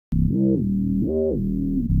Hi,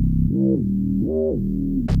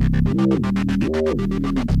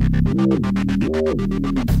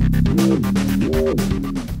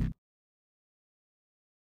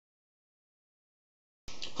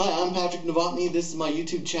 I'm Patrick Novotny. This is my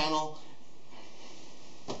YouTube channel.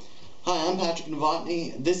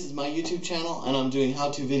 And I'm doing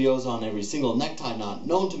how-to videos on every single necktie knot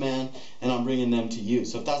known to man, and I'm bringing them to you.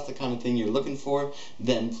 So if that's the kind of thing you're looking for,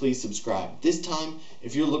 then please subscribe. This time,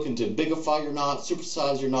 if you're looking to bigify your knot,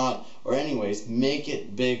 supersize your knot, or anyways, make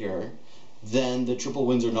it bigger, then the triple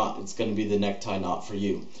Windsor knot is going to be the necktie knot for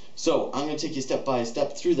you. So I'm going to take you step by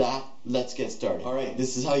step through that. Let's get started. Alright,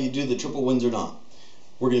 this is how you do the triple Windsor knot.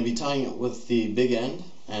 We're going to be tying it with the big end,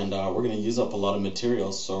 and we're going to use up a lot of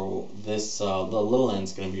materials, so this the little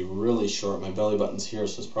end's going to be really short. My belly button's here,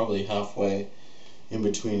 so it's probably halfway in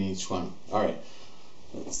between each one. Alright,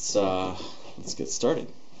 let's get started.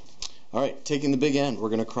 Alright, taking the big end, we're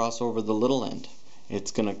going to cross over the little end.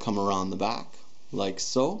 It's going to come around the back, like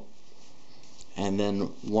so, and then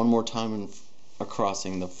one more time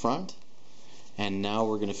crossing the front, and now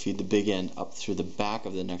we're going to feed the big end up through the back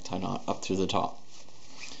of the necktie knot, up through the top.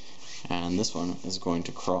 And this one is going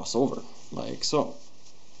to cross over like so.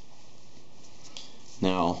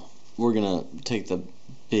 Now we're going to take the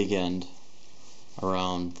big end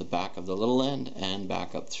around the back of the little end and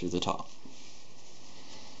back up through the top,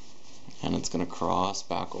 and it's going to cross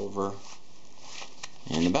back over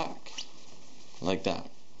in the back like that.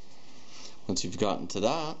 Once you've gotten to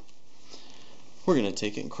that, we're going to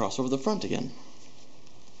take it and cross over the front again.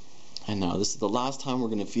 And now this is the last time we're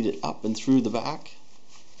going to feed it up and through the back,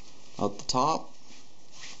 out the top,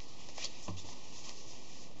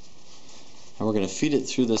 and we're going to feed it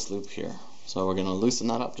through this loop here. So we're going to loosen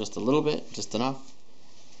that up just a little bit, just enough.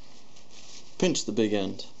 Pinch the big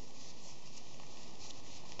end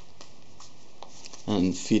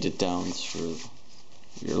and feed it down through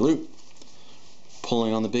your loop.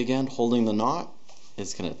 Pulling on the big end, holding the knot,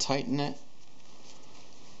 is going to tighten it.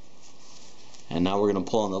 And now we're going to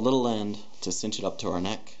pull on the little end to cinch it up to our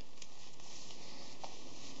neck.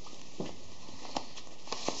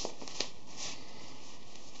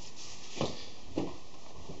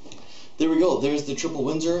 There we go, there's the triple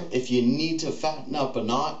Windsor. If you need to fatten up a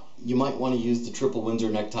knot, you might want to use the triple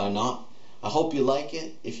Windsor necktie knot. I hope you like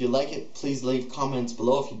it. If you like it, please leave comments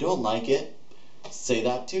below. If you don't like it, say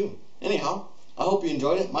that too. Anyhow, I hope you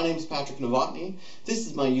enjoyed it. My name is Patrick Novotny. This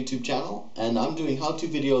is my YouTube channel, and I'm doing how-to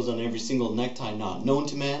videos on every single necktie knot known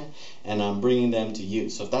to man, and I'm bringing them to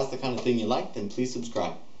you. So if that's the kind of thing you like, then please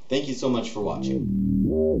subscribe. Thank you so much for watching.